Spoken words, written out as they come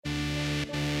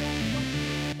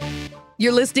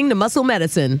You're listening to Muscle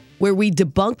Medicine, where we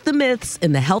debunk the myths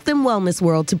in the health and wellness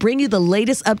world to bring you the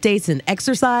latest updates in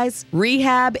exercise,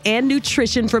 rehab, and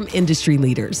nutrition from industry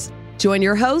leaders. Join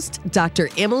your host, Dr.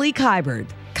 Emily Kiberd,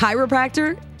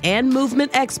 chiropractor and movement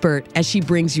expert, as she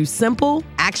brings you simple,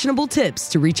 actionable tips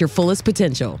to reach your fullest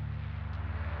potential.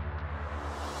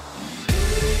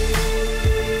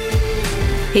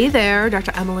 Hey there,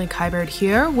 Dr. Emily Kiberd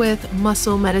here with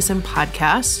Muscle Medicine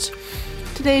Podcast.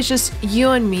 Today is just you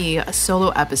and me, a solo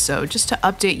episode, just to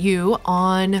update you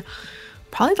on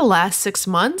probably the last 6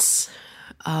 months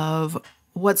of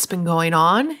what's been going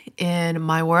on in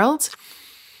my world.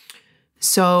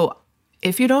 So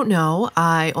if you don't know,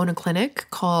 I own a clinic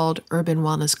called Urban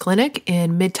Wellness Clinic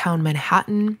in Midtown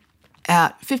Manhattan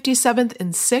at 57th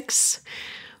and 6th,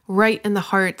 right in the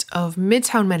heart of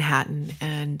Midtown Manhattan.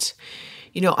 And,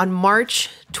 you know, on March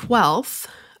 12th,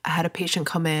 I had a patient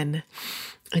come in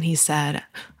and he said,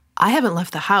 I haven't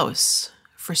left the house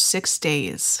for 6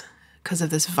 days because of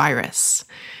this virus.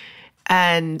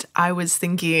 And I was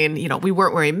thinking, you know, we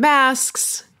weren't wearing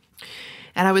masks.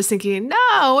 And I was thinking,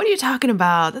 no, what are you talking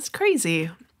about? That's crazy.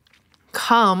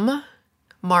 Come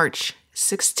March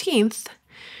 16th,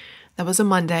 that was a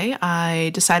Monday,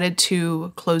 I decided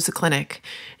to close the clinic.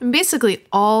 And basically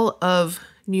all of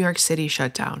New York City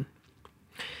shut down.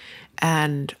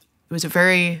 And it was a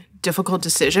very difficult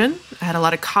decision. I had a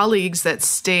lot of colleagues that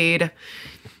stayed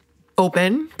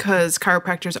open because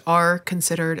chiropractors are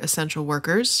considered essential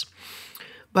workers.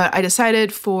 But I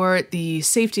decided for the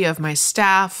safety of my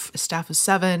staff, a staff of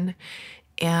 7,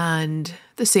 and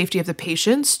the safety of the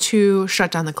patients to shut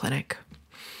down the clinic.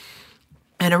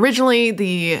 And originally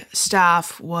the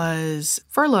staff was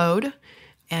furloughed,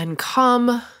 and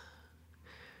come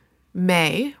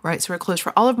May, right? So we're closed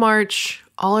for all of March,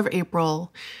 all of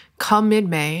April. Come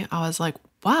mid-May, I was like,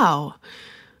 wow,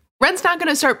 rent's not going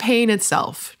to start paying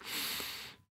itself.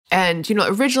 And, you know,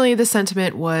 originally the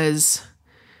sentiment was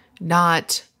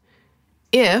not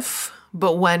if,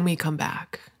 but when we come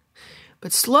back.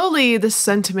 But slowly the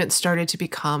sentiment started to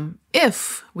become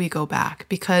if we go back,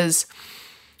 because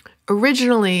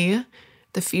originally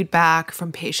the feedback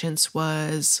from patients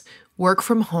was work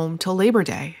from home till Labor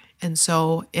Day. And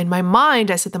so in my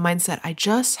mind, I set the mindset, I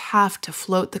just have to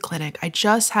float the clinic. I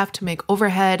just have to make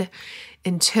overhead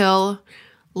until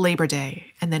Labor Day.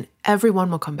 And then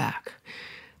everyone will come back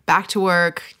to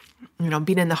work. You know,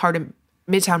 being in the heart of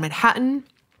Midtown Manhattan,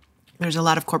 there's a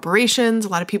lot of corporations, a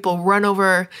lot of people run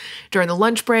over during the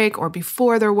lunch break or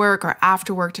before their work or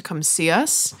after work to come see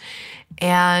us.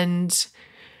 And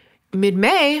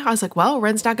mid-May, I was like, well,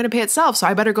 rent's not going to pay itself. So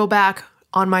I better go back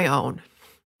on my own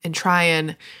and try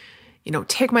and, you know,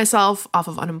 take myself off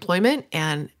of unemployment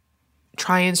and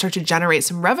try and start to generate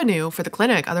some revenue for the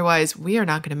clinic. Otherwise, we are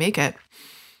not going to make it.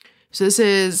 So this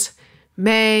is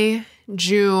May,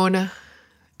 June,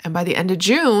 and by the end of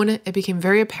June, it became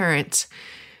very apparent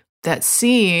that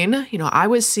I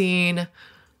was seeing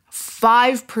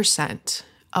 5%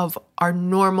 of our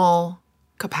normal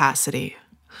capacity,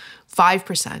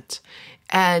 5%.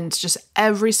 And just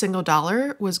every single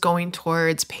dollar was going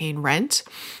towards paying rent.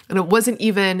 And it wasn't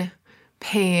even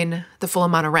paying the full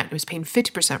amount of rent. It was paying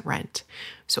 50% rent.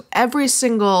 So every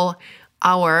single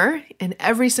hour and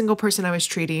every single person I was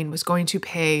treating was going to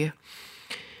pay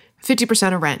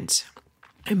 50% of rent.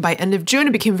 And by end of June,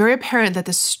 it became very apparent that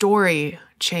the story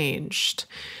changed,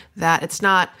 that it's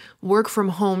not work from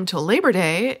home till Labor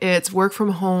Day, it's work from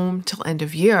home till end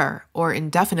of year or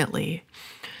indefinitely.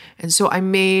 And so I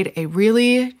made a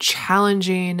really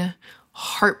challenging,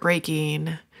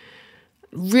 heartbreaking,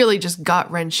 really just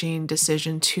gut-wrenching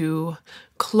decision to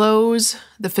close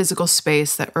the physical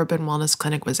space that Urban Wellness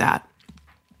Clinic was at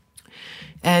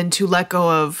and to let go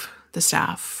of the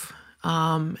staff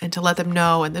and to let them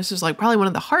know. And this was like probably one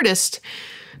of the hardest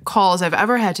calls I've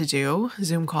ever had to do,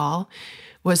 Zoom call,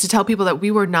 was to tell people that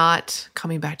we were not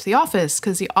coming back to the office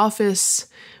because the office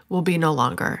will be no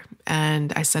longer.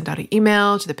 And I sent out an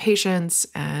email to the patients,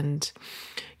 and,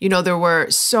 you know, there were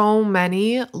so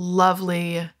many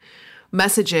lovely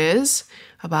messages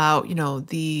about, you know,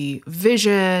 the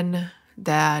vision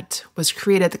that was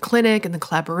created at the clinic and the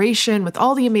collaboration with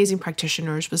all the amazing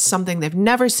practitioners was something they've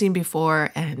never seen before.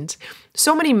 And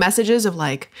so many messages of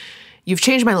like, you've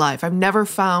changed my life. I've never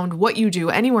found what you do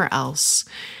anywhere else.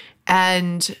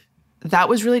 And that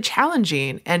was really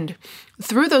challenging. And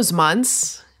through those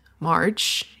months,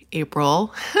 March,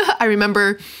 April, I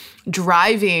remember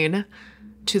driving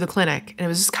to the clinic, and it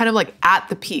was just kind of like at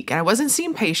the peak. And I wasn't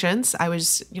seeing patients. I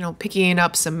was, you know, picking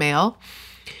up some mail,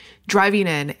 driving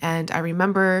in. And I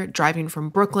remember driving from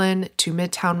Brooklyn to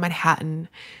Midtown Manhattan,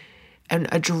 and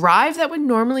a drive that would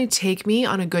normally take me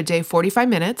on a good day 45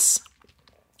 minutes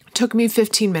took me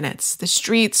 15 minutes. The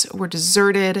streets were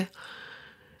deserted.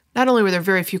 Not only were there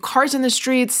very few cars in the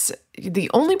streets, the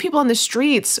only people on the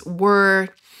streets were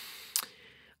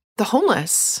the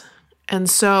homeless. And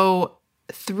so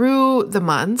through the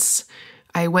months,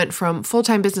 I went from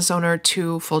full-time business owner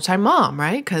to full-time mom,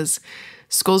 right? Because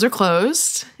schools are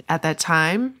closed at that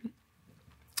time.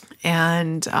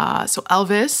 And so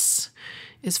Elvis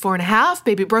is 4.5.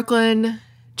 Baby Brooklyn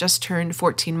just turned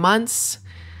 14 months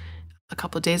a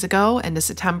couple of days ago, end of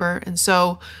September. And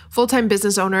so full-time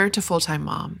business owner to full-time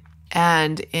mom.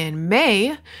 And in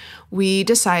May, we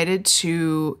decided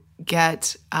to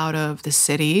get out of the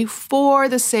city for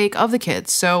the sake of the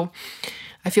kids. So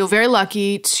I feel very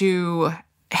lucky to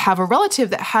have a relative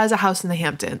that has a house in the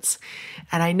Hamptons.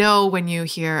 And I know when you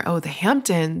hear, oh, the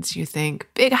Hamptons, you think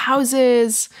big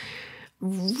houses,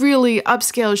 really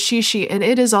upscale, shishi, and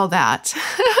it is all that.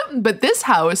 But this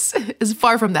house is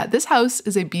far from that. This house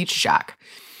is a beach shack.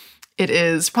 It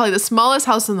is probably the smallest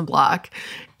house on the block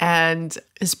and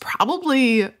is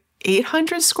probably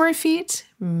 800 square feet,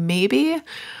 maybe.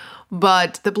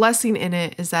 But the blessing in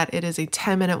it is that it is a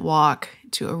 10-minute walk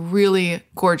to a really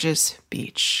gorgeous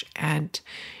beach. And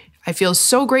I feel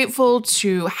so grateful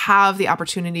to have the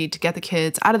opportunity to get the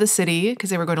kids out of the city because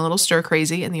they were going a little stir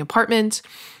crazy in the apartment.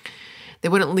 They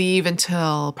wouldn't leave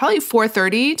until probably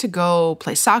 4:30 to go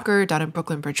play soccer down in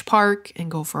Brooklyn Bridge Park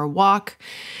and go for a walk.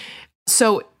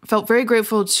 So felt very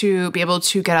grateful to be able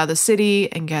to get out of the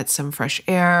city and get some fresh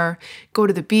air, go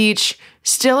to the beach.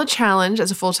 Still a challenge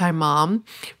as a full-time mom.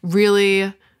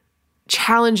 Really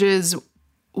challenges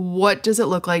what does it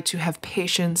look like to have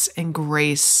patience and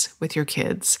grace with your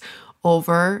kids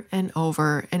over and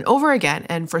over and over again.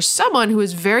 And for someone who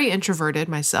is very introverted,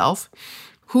 myself,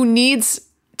 who needs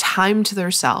time to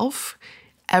theirself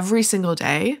every single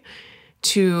day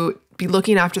to be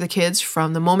looking after the kids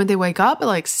from the moment they wake up at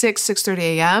like 6:30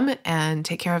 a.m. and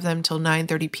take care of them till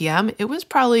 9:30 p.m. It was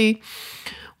probably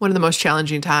one of the most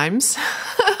challenging times.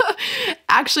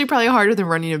 Actually, probably harder than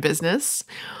running a business.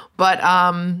 But,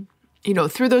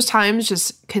 through those times,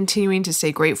 just continuing to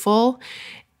stay grateful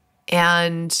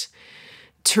and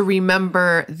to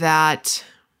remember that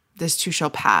this too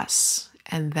shall pass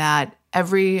and that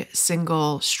every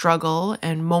single struggle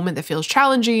and moment that feels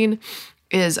challenging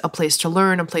is a place to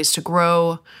learn, a place to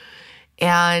grow.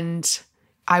 And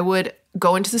I would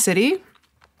go into the city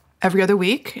every other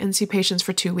week and see patients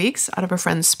for 2 weeks out of a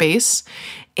friend's space.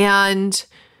 And,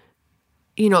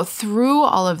 through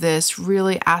all of this,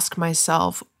 really ask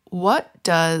myself, what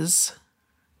does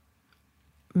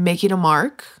making a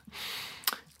mark,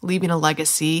 leaving a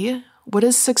legacy, what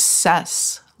does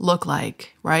success look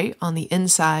like, right? On the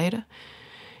inside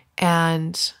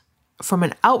and from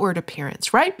an outward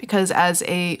appearance, right? Because as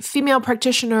a female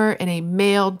practitioner in a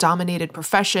male-dominated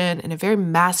profession in a very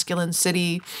masculine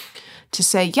city, to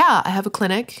say, yeah, I have a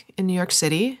clinic in New York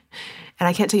City, and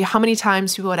I can't tell you how many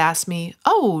times people would ask me,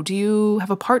 oh, do you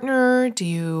have a partner? Do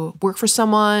you work for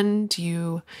someone? Do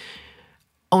you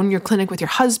own your clinic with your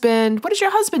husband? What does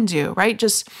your husband do, right?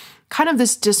 Just kind of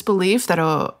this disbelief that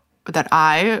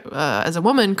I, as a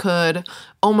woman, could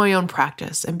own my own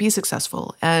practice and be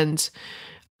successful. And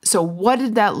so what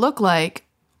did that look like?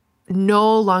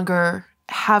 No longer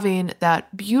having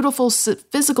that beautiful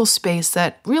physical space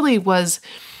that really was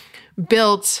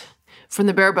built from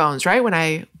the bare bones, right? When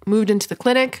I moved into the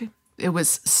clinic, it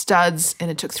was studs and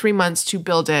it took 3 months to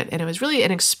build it. And it was really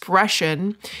an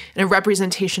expression and a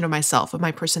representation of myself, of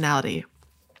my personality.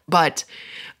 But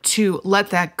to let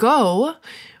that go,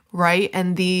 right?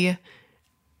 And the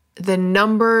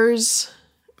numbers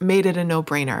made it a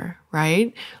no-brainer,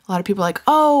 right? A lot of people are like,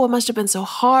 oh, it must have been so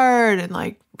hard and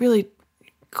like really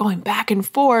going back and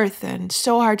forth and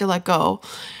so hard to let go.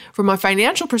 From a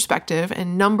financial perspective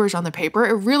and numbers on the paper,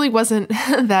 it really wasn't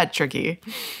that tricky.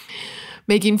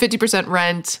 Making 50%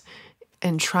 rent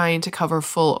and trying to cover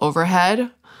full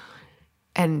overhead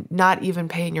and not even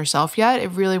paying yourself yet,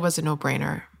 it really was a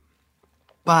no-brainer.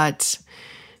 But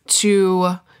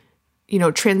to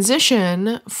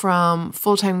transition from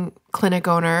full-time clinic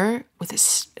owner with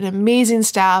an amazing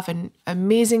staff and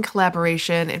amazing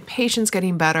collaboration and patients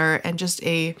getting better and just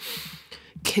a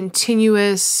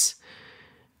continuous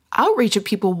outreach of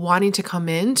people wanting to come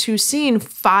in to seeing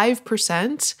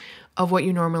 5% of what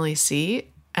you normally see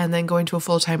and then going to a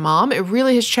full-time mom, it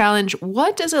really has challenged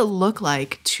what does it look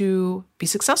like to be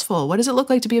successful? What does it look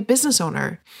like to be a business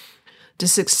owner?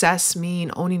 Does success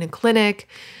mean owning a clinic?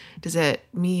 Does it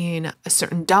mean a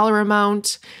certain dollar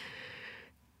amount?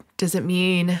 Does it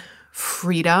mean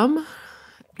freedom?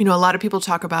 A lot of people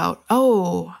talk about,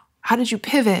 oh, how did you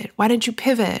pivot? Why didn't you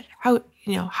pivot?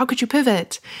 How could you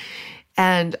pivot?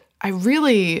 And I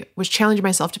really was challenging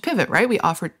myself to pivot, right? We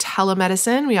offered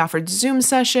telemedicine, we offered Zoom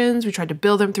sessions, we tried to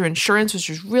bill them through insurance, which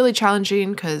was really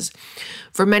challenging because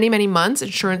for many, many months,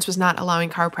 insurance was not allowing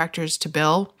chiropractors to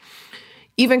bill.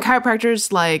 Even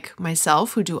chiropractors like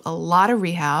myself who do a lot of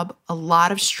rehab, a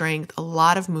lot of strength, a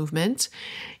lot of movement.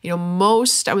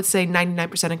 Most, I would say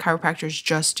 99% of chiropractors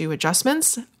just do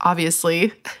adjustments,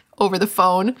 obviously over the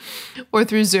phone or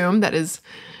through Zoom. That is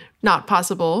not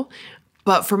possible.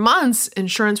 But for months,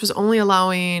 insurance was only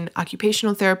allowing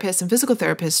occupational therapists and physical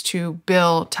therapists to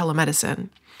bill telemedicine.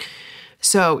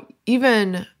 So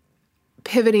even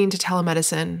pivoting to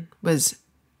telemedicine was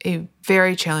a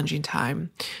very challenging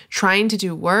time. Trying to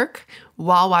do work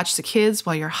while watch the kids,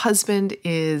 while your husband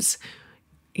is,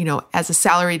 as a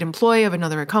salaried employee of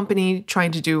another company,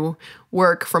 trying to do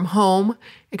work from home,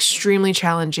 extremely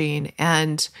challenging.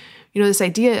 And, this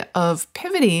idea of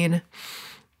pivoting,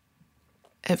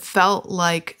 it felt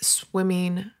like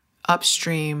swimming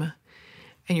upstream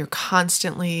and you're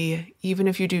constantly, even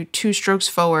if you do 2 strokes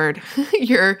forward,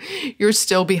 you're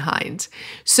still behind.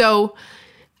 So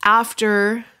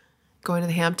after going to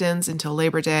the Hamptons until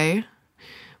Labor Day,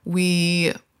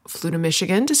 we flew to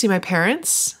Michigan to see my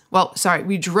parents.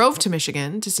 We drove to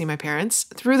Michigan to see my parents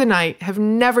through the night, have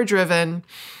never driven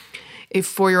a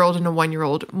 4-year-old and a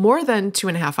 1-year-old more than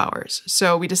 2.5 hours.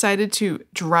 So we decided to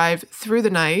drive through the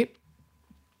night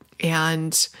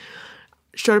and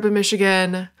showed up in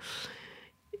Michigan.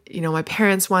 My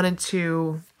parents wanted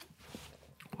to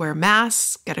wear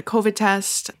masks, get a COVID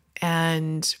test.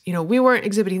 And, we weren't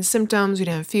exhibiting symptoms. We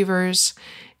didn't have fevers.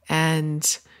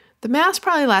 And the mask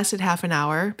probably lasted half an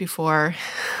hour before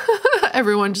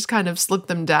everyone just kind of slipped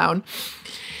them down.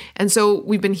 And so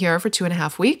we've been here for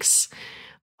 2.5 weeks.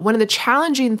 One of the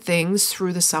challenging things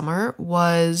through the summer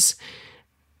was,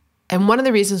 and one of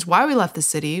the reasons why we left the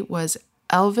city was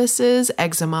Elvis's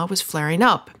eczema was flaring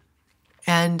up.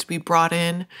 And we brought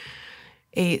in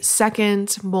a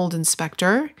second mold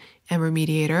inspector and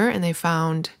remediator, and they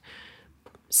found,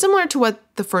 similar to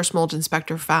what the first mold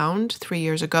inspector found 3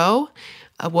 years ago,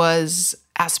 was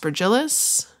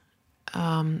Aspergillus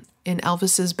in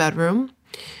Elvis's bedroom,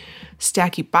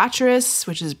 Stachybotrys,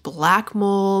 which is black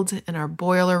mold in our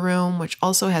boiler room, which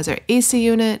also has our AC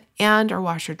unit and our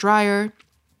washer dryer.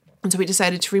 And so we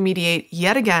decided to remediate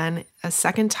yet again a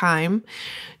second time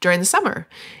during the summer.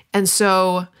 And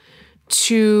so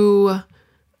to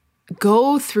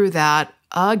go through that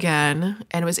again,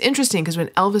 and it was interesting because when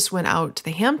Elvis went out to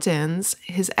the Hamptons,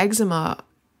 his eczema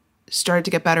started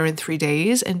to get better in 3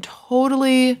 days and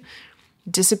totally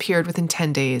disappeared within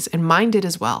 10 days. And mine did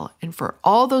as well. And for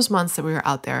all those months that we were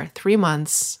out there, 3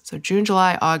 months, so June,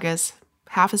 July, August,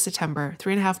 half of September,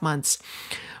 3.5 months,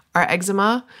 our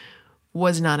eczema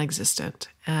was non-existent.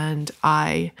 And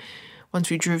once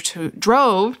we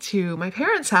drove to my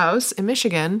parents' house in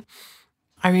Michigan,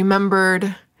 I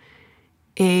remembered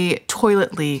a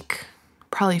toilet leak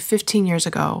probably 15 years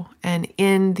ago. And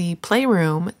in the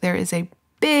playroom, there is a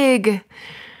big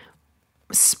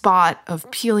spot of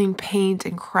peeling paint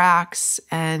and cracks.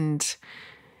 And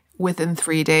within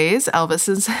 3 days,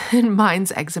 Elvis's and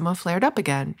mine's eczema flared up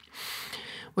again,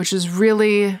 which is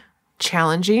really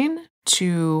challenging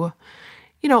to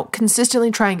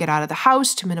consistently try and get out of the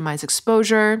house to minimize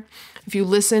exposure. If you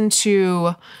listen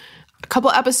to a couple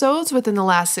episodes within the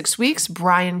last 6 weeks,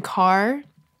 Brian Carr,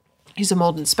 he's a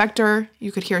mold inspector.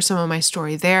 You could hear some of my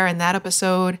story there in that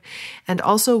episode. And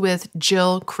also with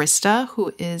Jill Christa,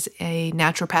 who is a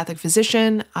naturopathic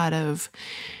physician out of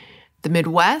the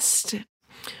Midwest,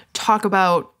 talk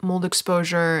about mold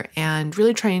exposure and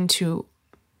really trying to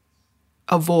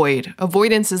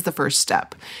avoidance is the first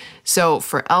step. So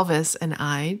for Elvis and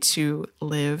I to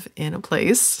live in a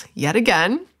place yet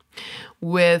again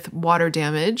with water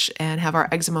damage and have our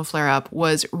eczema flare up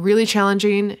was really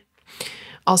challenging.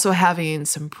 Also having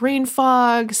some brain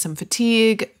fog, some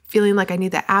fatigue, feeling like I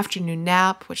need the afternoon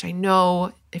nap, which I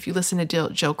know if you listen to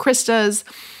Jill Christa's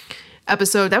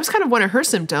episode, that was kind of one of her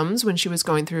symptoms when she was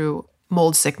going through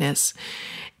mold sickness.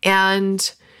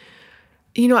 And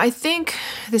I think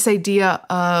this idea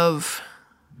of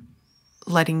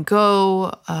letting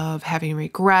go, of having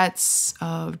regrets,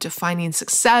 of defining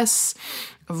success,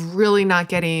 of really not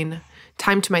getting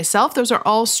time to myself, those are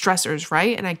all stressors,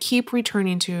 right? And I keep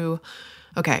returning to,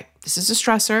 okay, this is a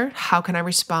stressor. How can I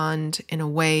respond in a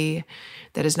way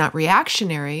that is not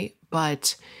reactionary,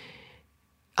 but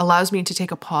allows me to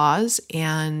take a pause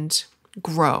and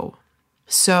grow?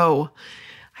 So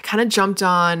I kind of jumped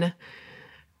on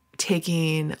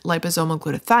taking liposomal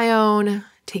glutathione,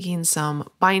 taking some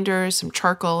binders, some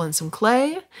charcoal, and some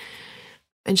clay,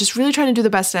 and just really trying to do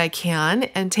the best that I can,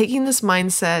 and taking this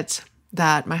mindset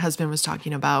that my husband was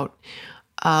talking about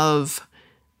of,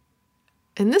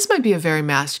 and this might be a very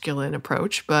masculine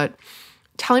approach, but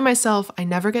telling myself I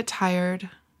never get tired,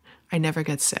 I never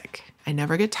get sick. I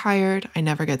never get tired, I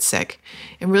never get sick.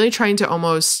 And really trying to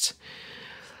almost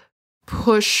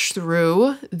push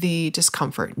through the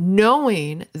discomfort,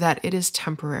 knowing that it is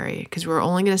temporary because we're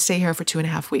only going to stay here for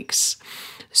 2.5 weeks.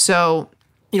 So,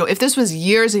 if this was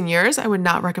years and years, I would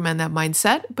not recommend that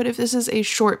mindset. But if this is a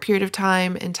short period of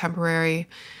time and temporary,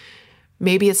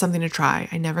 maybe it's something to try.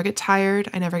 I never get tired,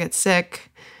 I never get sick.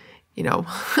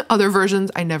 Other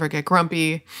versions, I never get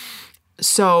grumpy.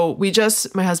 So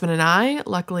my husband and I,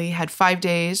 luckily had 5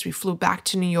 days. We flew back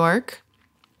to New York,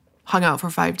 hung out for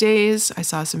 5 days. I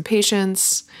saw some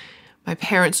patients. My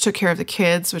parents took care of the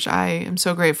kids, which I am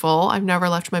so grateful. I've never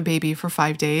left my baby for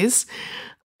 5 days.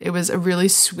 It was a really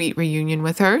sweet reunion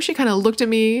with her. She kind of looked at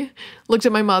me, looked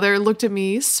at my mother, looked at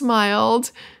me,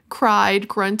 smiled, cried,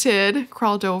 grunted,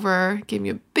 crawled over, gave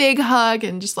me a big hug,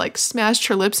 and just smashed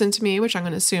her lips into me, which I'm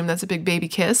going to assume that's a big baby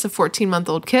kiss, a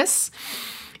 14-month-old kiss.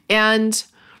 And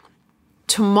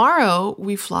tomorrow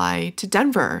we fly to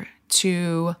Denver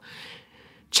to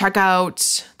check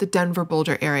out the Denver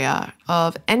Boulder area.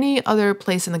 Of any other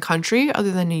place in the country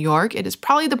other than New York, it is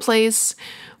probably the place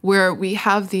where we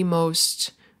have the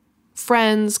most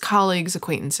friends, colleagues,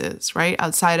 acquaintances, right?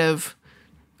 Outside of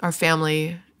our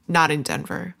family, not in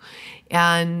Denver.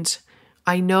 And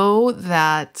I know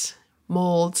that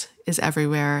mold is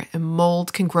everywhere and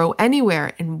mold can grow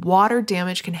anywhere and water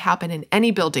damage can happen in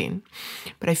any building.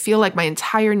 But I feel like my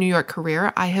entire New York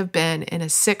career, I have been in a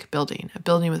sick building, a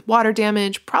building with water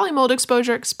damage, probably mold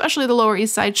exposure, especially the Lower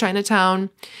East Side, Chinatown,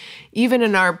 even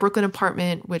in our Brooklyn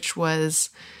apartment, which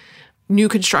was new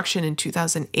construction in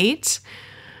 2008.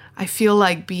 I feel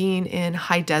like being in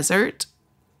high desert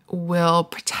will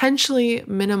potentially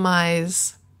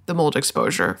minimize the mold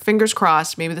exposure. Fingers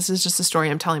crossed. Maybe this is just a story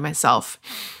I'm telling myself.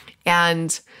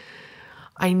 And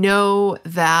I know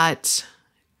that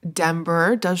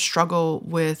Denver does struggle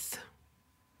with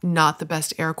not the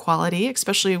best air quality,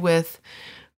 especially with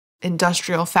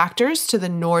industrial factors to the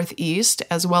northeast,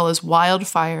 as well as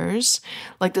wildfires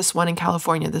like this one in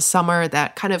California this summer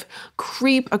that kind of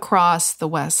creep across the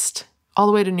west, all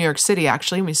the way to New York City,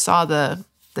 actually. And we saw the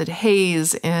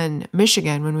haze in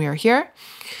Michigan when we were here.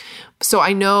 So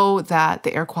I know that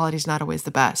the air quality is not always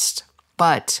the best,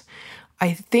 but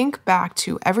I think back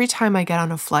to every time I get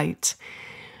on a flight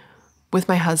with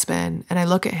my husband and I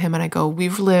look at him and I go,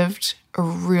 we've lived a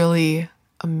really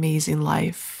amazing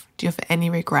life. Do you have any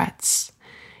regrets?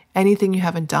 Anything you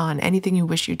haven't done? Anything you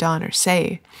wish you'd done or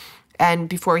say? And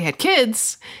before we had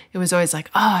kids, it was always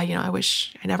like, I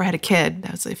wish I never had a kid.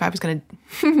 That was if I was going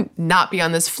to not be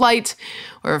on this flight,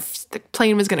 or if the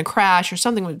plane was going to crash or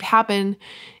something would happen,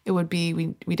 it would be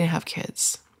we didn't have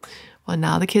kids. Well,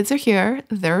 now the kids are here.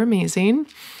 They're amazing.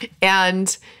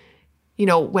 And,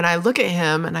 when I look at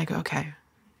him and I go, okay,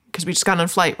 because we just got on a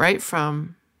flight, right,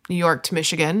 from New York to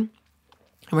Michigan,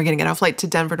 and we're going to get on a flight to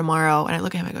Denver tomorrow. And I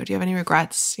look at him, I go, do you have any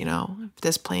regrets, if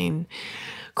this plane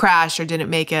crashed or didn't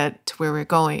make it to where we're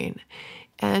going?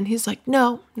 And he's like,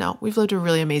 no, we've lived a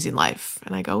really amazing life.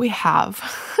 And I go, we have.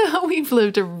 We've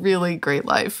lived a really great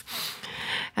life.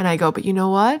 And I go, but you know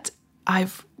what? I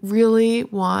really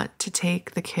want to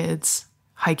take the kids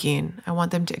hiking. I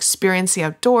want them to experience the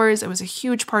outdoors. It was a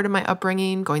huge part of my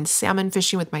upbringing, going salmon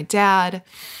fishing with my dad,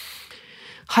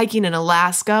 hiking in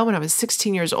Alaska when I was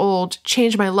 16 years old,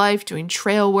 changed my life doing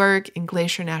trail work in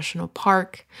Glacier National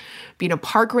Park, being a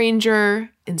park ranger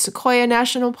in Sequoia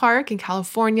National Park in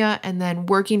California, and then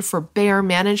working for bear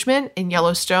management in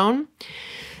Yellowstone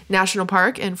National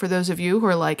Park. And for those of you who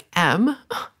are like,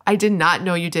 I did not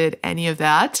know you did any of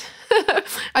that.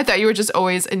 I thought you were just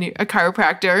always a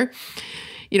chiropractor,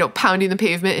 pounding the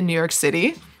pavement in New York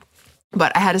City.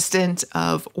 But I had a stint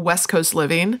of West Coast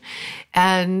living,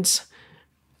 and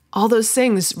all those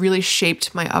things really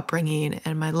shaped my upbringing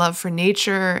and my love for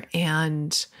nature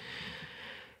and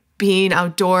being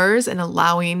outdoors and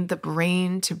allowing the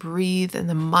brain to breathe and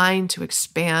the mind to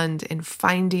expand and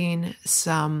finding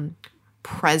some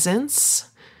presence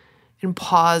and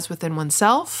pause within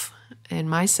oneself and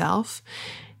myself.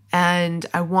 And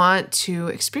I want to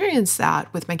experience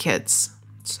that with my kids.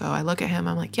 So I look at him,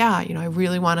 I'm like, I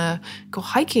really want to go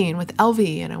hiking with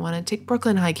Elvie, and I want to take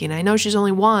Brooklyn hiking. I know she's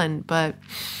only 1, but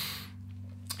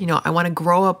I want to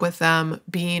grow up with them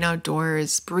being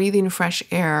outdoors, breathing fresh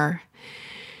air.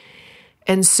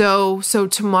 And so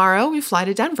tomorrow we fly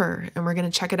to Denver and we're going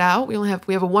to check it out. We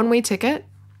have a one-way ticket,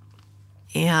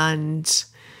 and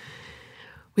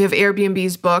we have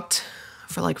Airbnbs booked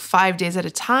for 5 days at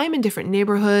a time in different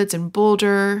neighborhoods in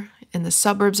Boulder, in the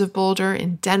suburbs of Boulder,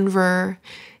 in Denver,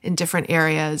 in different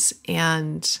areas.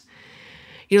 And,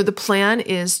 the plan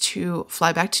is to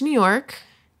fly back to New York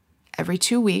every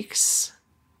 2 weeks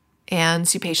and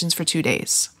see patients for 2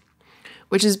 days,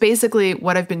 which is basically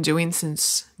what I've been doing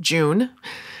since June,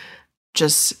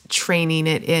 just training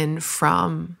it in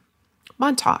from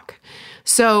Montauk.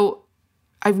 So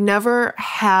I've never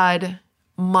had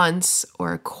months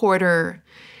or a quarter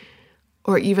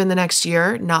or even the next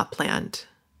year not planned.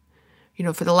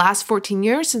 For the last 14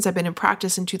 years since I've been in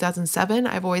practice in 2007,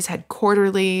 I've always had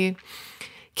quarterly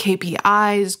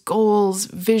KPIs, goals,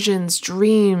 visions,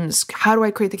 dreams. How do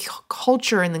I create the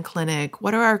culture in the clinic?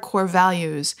 What are our core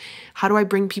values? How do I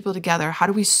bring people together? How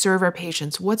do we serve our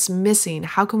patients? What's missing?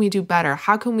 How can we do better?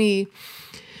 How can we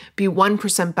be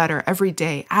 1% better every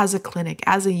day as a clinic,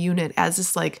 as a unit, as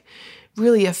this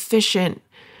really efficient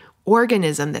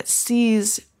organism that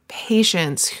sees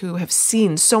patients who have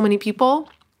seen so many people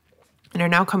and are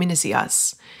now coming to see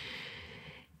us?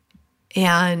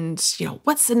 And,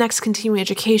 what's the next continuing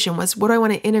education? What do I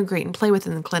want to integrate and play with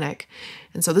in the clinic?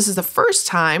 And so this is the first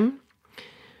time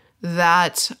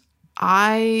that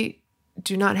I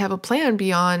do not have a plan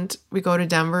beyond we go to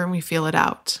Denver and we feel it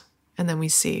out and then we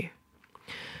see.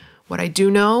 What I do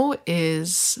know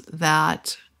is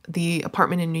that the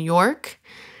apartment in New York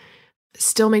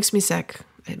still makes me sick.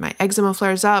 My eczema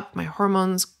flares up, my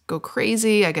hormones go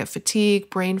crazy, I get fatigue,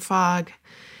 brain fog.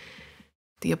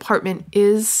 The apartment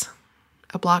is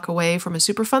a block away from a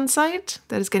Superfund site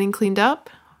that is getting cleaned up.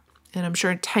 And I'm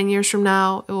sure 10 years from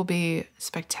now, it will be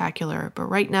spectacular. But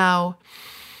right now,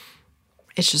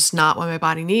 it's just not what my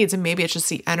body needs. And maybe it's just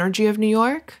the energy of New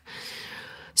York.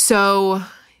 So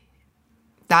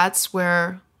that's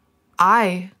where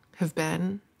I have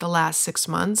been the last 6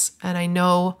 months. And I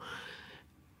know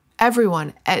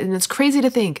everyone, and it's crazy to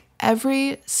think,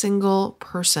 every single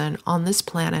person on this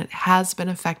planet has been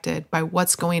affected by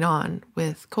what's going on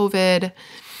with COVID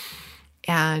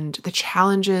and the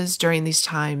challenges during these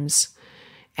times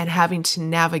and having to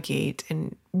navigate.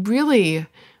 And really,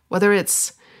 whether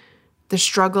it's the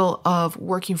struggle of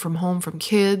working from home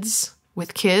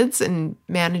with kids and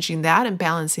managing that and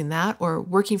balancing that, or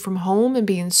working from home and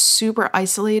being super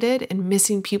isolated and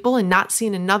missing people and not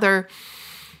seeing another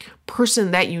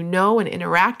person that and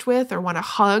interact with or want to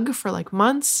hug for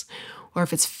months, or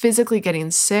if it's physically getting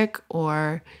sick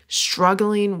or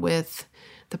struggling with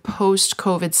the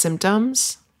post-COVID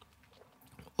symptoms,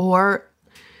 or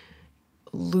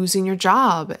losing your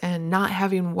job and not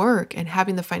having work and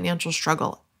having the financial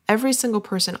struggle. Every single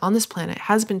person on this planet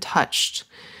has been touched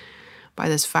by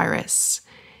this virus.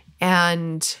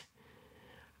 And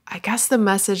I guess the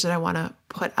message that I want to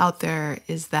put out there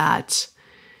is that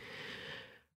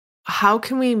how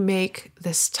can we make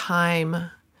this time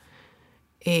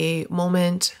a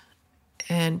moment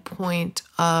and point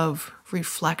of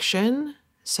reflection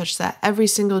such that every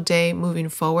single day moving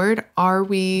forward, are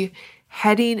we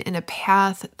heading in a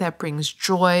path that brings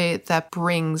joy, that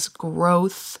brings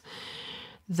growth,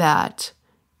 that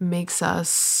makes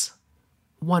us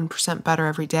 1% better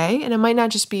every day? And it might not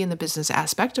just be in the business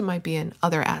aspect, it might be in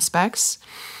other aspects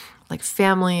like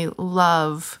family,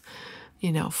 love,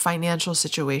 financial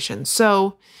situations.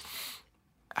 So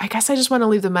I guess I just want to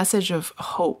leave the message of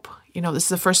hope. This is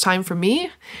the first time for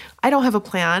me. I don't have a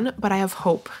plan, but I have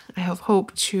hope. I have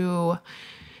hope to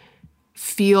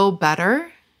feel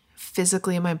better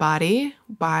physically in my body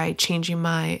by changing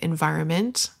my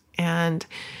environment and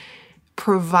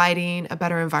providing a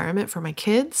better environment for my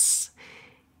kids,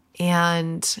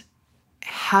 and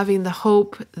having the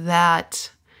hope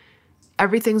that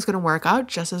everything's going to work out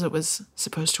just as it was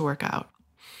supposed to work out.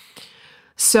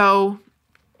 So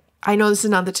I know this is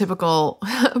not the typical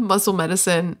muscle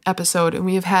medicine episode, and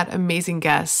we have had amazing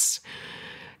guests.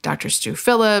 Dr. Stu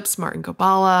Phillips, Martin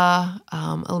Gabala,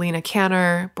 Alina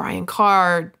Canner, Brian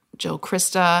Carr, Jill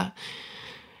Krista.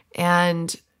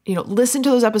 And, listen to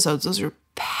those episodes. Those are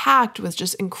packed with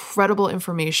just incredible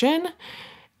information.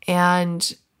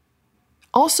 And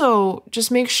also, just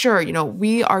make sure,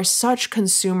 we are such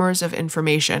consumers of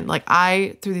information.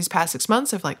 Through these past 6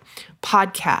 months, I've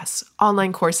podcasts,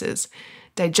 online courses,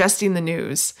 digesting the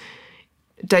news,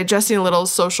 digesting a little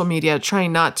social media,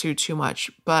 trying not to too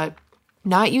much, but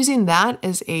not using that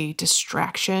as a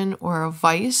distraction or a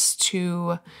vice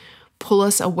to pull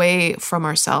us away from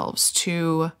ourselves,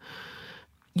 to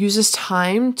use this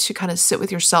time to kind of sit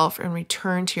with yourself and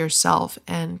return to yourself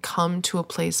and come to a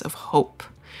place of hope.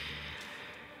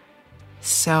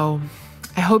 So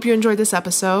I hope you enjoyed this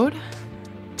episode.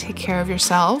 Take care of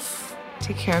yourself.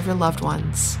 Take care of your loved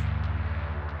ones.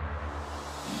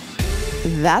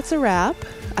 That's a wrap.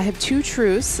 I have 2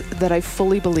 truths that I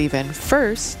fully believe in.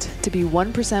 First, to be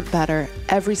 1% better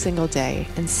every single day.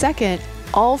 And second,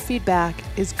 all feedback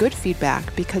is good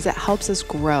feedback because it helps us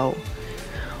grow.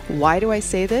 Why do I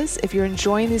say this? If you're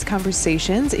enjoying these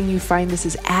conversations and you find this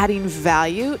is adding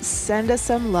value, send us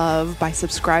some love by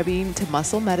subscribing to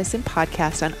Muscle Medicine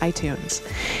Podcast on iTunes.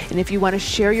 And if you want to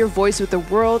share your voice with the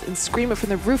world and scream it from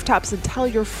the rooftops and tell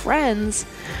your friends,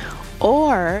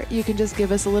 or you can just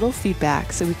give us a little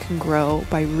feedback so we can grow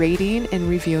by rating and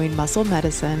reviewing Muscle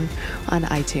Medicine on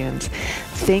iTunes.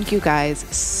 Thank you guys.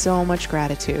 So much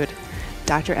gratitude.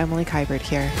 Dr. Emily Kiberd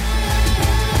here.